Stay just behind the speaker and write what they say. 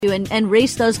and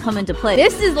race does come into play.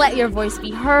 This is Let Your Voice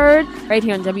Be Heard right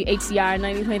here on WHCR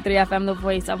 90.3 FM, the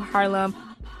voice of Harlem.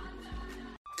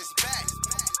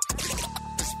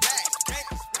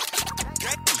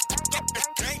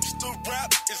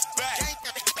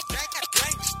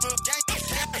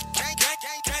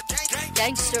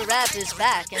 Gangster rap is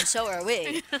back, and so are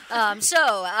we.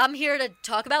 So I'm here to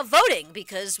talk about voting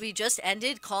because we just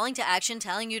ended calling to action,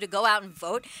 telling you to go out and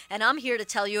vote, and I'm here to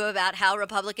tell you about how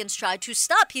Republicans tried to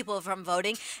stop people from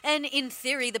voting, and in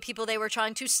theory, the people they were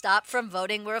trying to stop from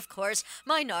voting were, of course,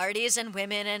 minorities and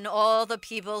women and all the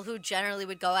people who generally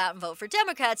would go out and vote for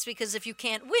Democrats because if you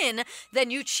can't win, then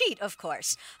you cheat, of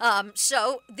course.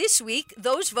 So this week,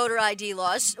 those voter ID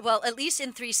laws, well, at least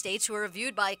in 3 states, were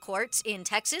reviewed by courts in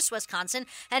Texas, Wisconsin,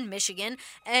 and Michigan,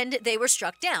 and they were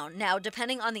struck down. Now,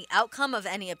 depending on the outcome of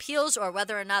any appeals or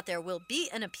whether or not there will be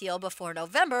an appeal before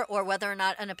November or whether or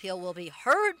not an appeal will be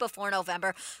heard before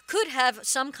November, could have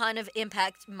some kind of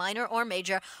impact, minor or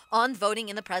major, on voting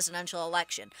in the presidential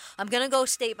election. I'm going to go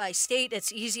state by state. It's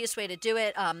the easiest way to do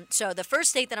it. So the first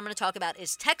state that I'm going to talk about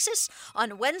is Texas.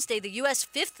 On Wednesday, the U.S.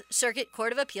 Fifth Circuit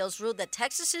Court of Appeals ruled that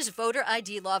Texas's voter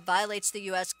ID law violates the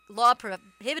U.S. law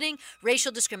prohibiting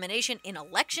racial discrimination in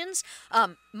elections.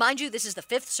 Mind you, this is the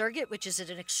Fifth Circuit, which is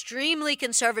an extremely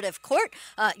conservative court,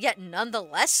 yet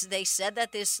nonetheless, they said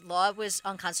that this law was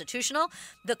unconstitutional.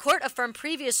 The court affirmed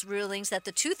previous rulings that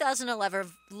the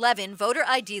 2011 voter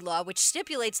ID law, which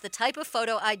stipulates the type of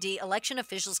photo ID election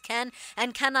officials can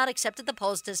and cannot accept at the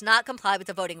polls, does not comply with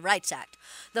the Voting Rights Act.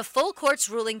 The full court's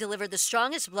ruling delivered the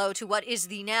strongest blow to what is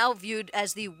now viewed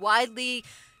as the widely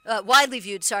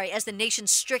viewed as the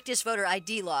nation's strictest voter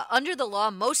ID law. Under the law,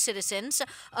 most citizens,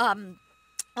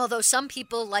 although some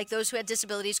people, like those who had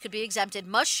disabilities, could be exempted,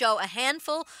 must show a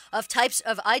handful of types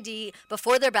of ID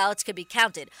before their ballots could be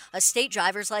counted. A state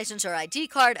driver's license or ID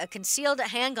card, a concealed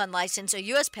handgun license, a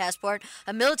U.S. passport,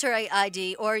 a military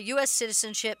ID, or a U.S.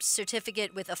 citizenship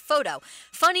certificate with a photo.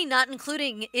 Funny, not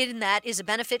including in that is a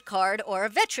benefit card or a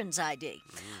veteran's ID.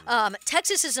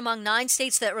 Texas is among 9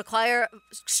 states that require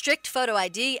strict photo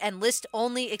ID and list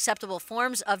only acceptable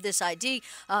forms of this ID,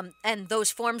 and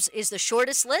those forms is the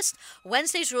shortest list.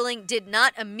 Wednesday's ruling did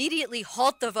not immediately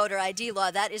halt the voter ID law,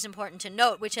 that is important to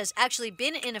note, which has actually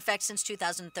been in effect since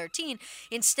 2013.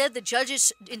 Instead, the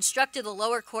judges instructed the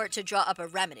lower court to draw up a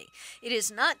remedy. It is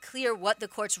not clear what the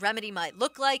court's remedy might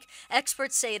look like.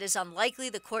 Experts say it is unlikely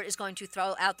the court is going to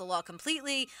throw out the law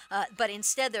completely, but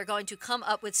instead they're going to come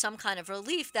up with some kind of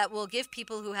relief that will give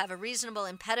people who have a reasonable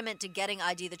impediment to getting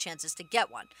ID the chances to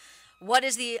get one. What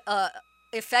is the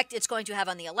effect it's going to have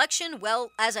on the election?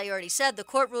 Well, as I already said, the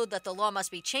court ruled that the law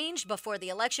must be changed before the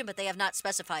election, but they have not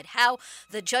specified how.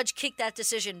 The judge kicked that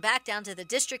decision back down to the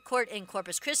district court in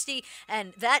Corpus Christi,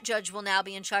 and that judge will now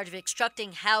be in charge of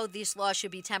instructing how these laws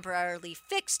should be temporarily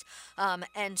fixed.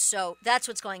 And so that's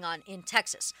what's going on in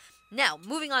Texas. Now,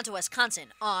 moving on to Wisconsin.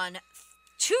 On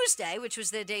Tuesday, which was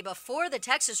the day before the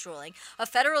Texas ruling, a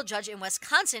federal judge in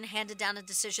Wisconsin handed down a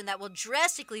decision that will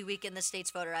drastically weaken the state's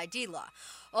voter ID law.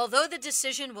 Although the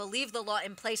decision will leave the law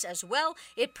in place as well,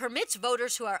 it permits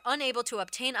voters who are unable to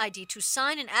obtain ID to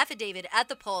sign an affidavit at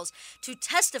the polls to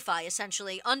testify,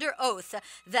 essentially, under oath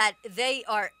that they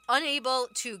are unable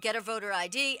to get a voter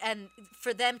ID and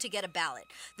for them to get a ballot.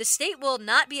 The state will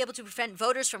not be able to prevent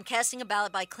voters from casting a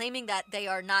ballot by claiming that they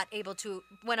are not able to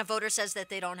when a voter says that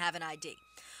they don't have an ID.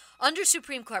 Under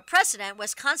Supreme Court precedent,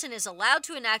 Wisconsin is allowed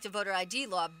to enact a voter ID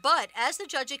law, but as the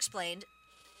judge explained,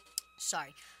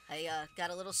 I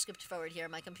got a little skipped forward here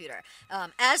on my computer.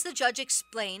 As the judge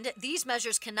explained, these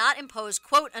measures cannot impose,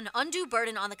 quote, an undue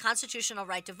burden on the constitutional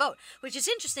right to vote, which is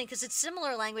interesting because it's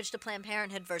similar language to Planned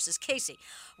Parenthood versus Casey.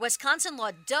 Wisconsin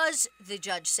law does, the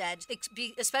judge said,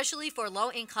 especially for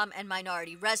low-income and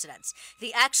minority residents.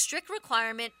 The Act's strict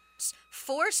requirement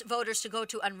force voters to go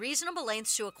to unreasonable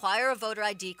lengths to acquire a voter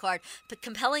ID card, but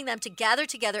compelling them to gather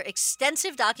together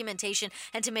extensive documentation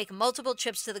and to make multiple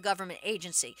trips to the government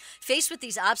agency. Faced with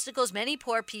these obstacles, many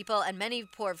poor people and many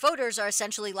poor voters are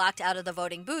essentially locked out of the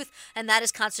voting booth, and that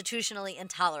is constitutionally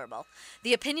intolerable.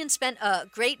 The opinion spent a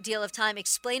great deal of time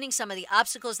explaining some of the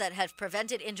obstacles that have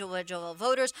prevented individual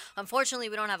voters. Unfortunately,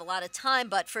 we don't have a lot of time,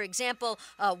 but for example,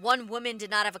 one woman did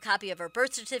not have a copy of her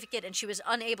birth certificate, and she was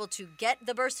unable to get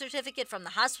the birth certificate from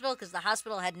the hospital because the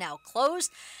hospital had now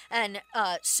closed, and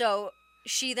so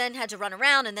she then had to run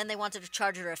around, and then they wanted to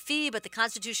charge her a fee, but the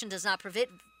Constitution does not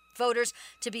permit voters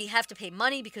to have to pay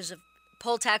money because of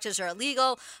poll taxes are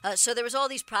illegal. So there was all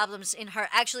these problems in her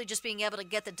actually just being able to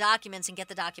get the documents and get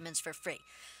the documents for free.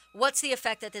 what's the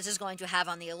effect that this is going to have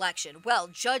on the election? Well,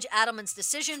 Judge Adelman's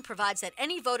decision provides that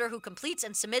any voter who completes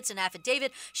and submits an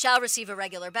affidavit shall receive a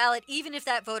regular ballot, even if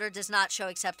that voter does not show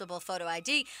acceptable photo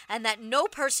ID, and that no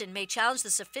person may challenge the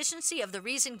sufficiency of the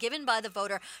reason given by the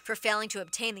voter for failing to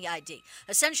obtain the ID.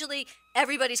 Essentially,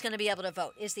 everybody's going to be able to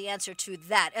vote is the answer to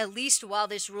that, at least while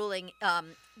this ruling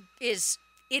is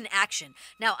in action.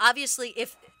 Now, obviously,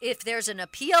 if there's an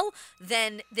appeal,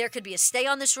 then there could be a stay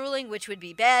on this ruling, which would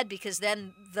be bad because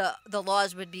then the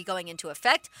laws would be going into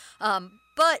effect.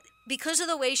 But because of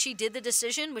the way she did the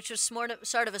decision, which was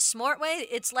sort of a smart way,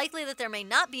 it's likely that there may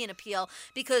not be an appeal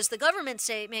because the government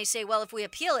may say, well, if we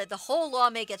appeal it, the whole law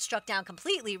may get struck down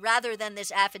completely rather than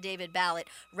this affidavit ballot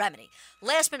remedy.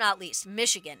 Last but not least,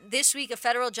 Michigan. This week, a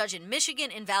federal judge in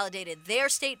Michigan invalidated their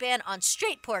state ban on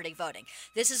straight party voting.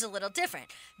 This is a little different.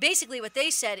 Basically, what they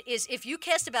said is if you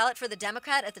cast a ballot for the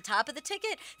Democrat at the top of the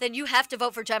ticket, then you have to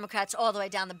vote for Democrats all the way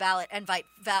down the ballot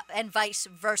and vice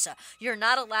versa. You're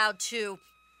not allowed to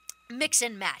mix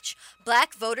and match.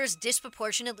 Black voters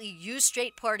disproportionately use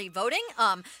straight party voting.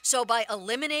 So by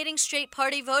eliminating straight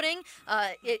party voting,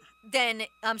 I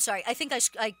think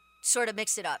I sort of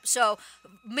mixed it up. So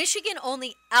Michigan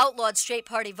only outlawed straight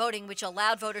party voting, which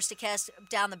allowed voters to cast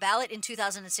down the ballot in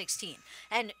 2016.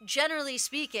 And generally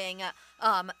speaking,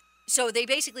 so they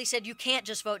basically said you can't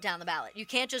just vote down the ballot. You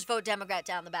can't just vote Democrat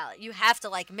down the ballot. You have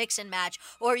to mix and match,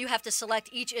 or you have to select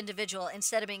each individual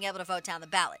instead of being able to vote down the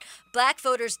ballot. Black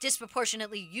voters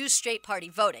disproportionately use straight party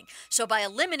voting. So by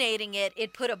eliminating it,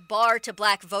 it put a bar to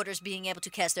black voters being able to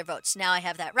cast their votes. Now I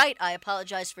have that right. I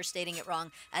apologize for stating it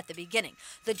wrong at the beginning.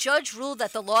 The judge ruled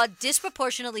that the law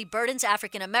disproportionately burdens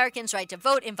African Americans' right to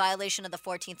vote in violation of the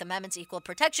 14th Amendment's Equal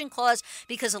Protection Clause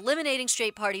because eliminating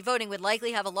straight party voting would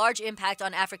likely have a large impact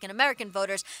on African American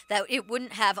voters that it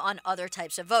wouldn't have on other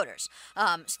types of voters.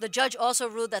 So the judge also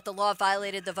ruled that the law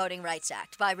violated the Voting Rights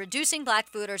Act by reducing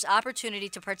black voters' opportunity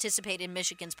to participate in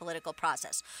Michigan's political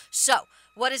process. So,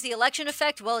 what is the election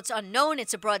effect? Well, it's unknown.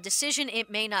 It's a broad decision. It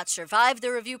may not survive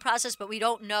the review process, but we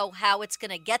don't know how it's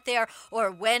going to get there or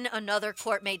when another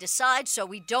court may decide. So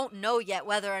we don't know yet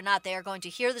whether or not they are going to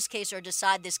hear this case or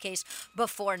decide this case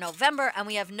before November, and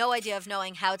we have no idea of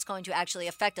knowing how it's going to actually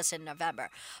affect us in November.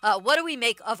 What do we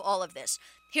make of all of this?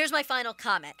 Here's my final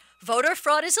comment. Voter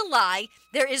fraud is a lie.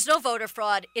 There is no voter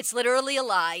fraud. It's literally a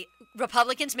lie.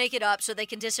 Republicans make it up so they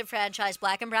can disenfranchise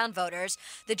black and brown voters.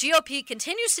 The GOP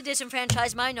continues to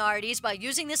disenfranchise minorities by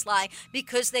using this lie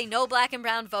because they know black and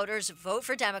brown voters vote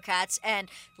for Democrats. And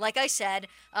like I said,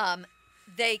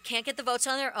 they can't get the votes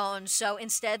on their own, so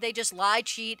instead they just lie,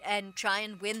 cheat, and try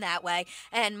and win that way.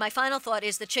 And my final thought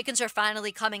is the chickens are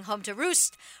finally coming home to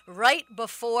roost right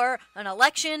before an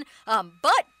election.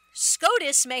 But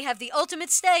SCOTUS may have the ultimate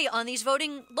stay on these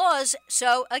voting laws.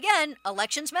 So, again,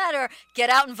 elections matter. Get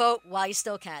out and vote while you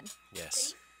still can.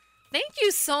 Yes. Thank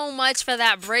you so much for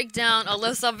that breakdown,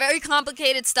 Alyssa. Very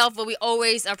complicated stuff, but we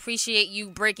always appreciate you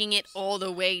breaking it all the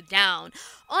way down.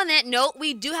 On that note,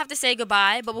 we do have to say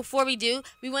goodbye, but before we do,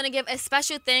 we want to give a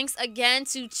special thanks again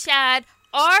to Chad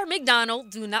R. McDonald,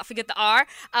 do not forget the R,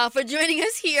 for joining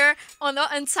us here on the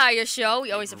entire show. We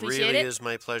always appreciate it. It really is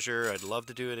my pleasure. I'd love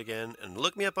to do it again. And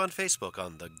look me up on Facebook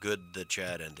on The Good, The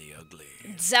Chad, and The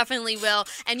Ugly. Definitely will.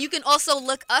 And you can also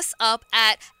look us up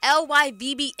at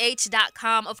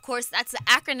lyvbh.com. Of course, that's the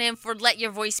acronym for Let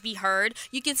Your Voice Be Heard.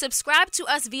 You can subscribe to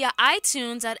us via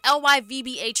iTunes at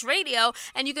LYVBH Radio.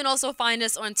 And you can also find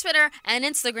us on Twitter and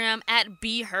Instagram at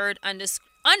BeHeard_radio.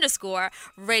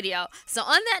 So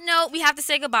on that note, we have to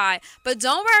say goodbye. But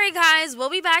don't worry, guys. We'll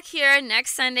be back here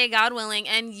next Sunday, God willing.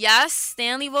 And yes,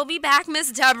 Stanley will be back,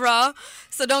 Miss Deborah.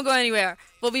 So don't go anywhere.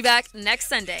 We'll be back next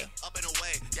Sunday. Up and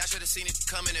away. Y'all should have seen it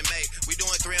coming in May. We doing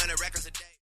 300 records a day.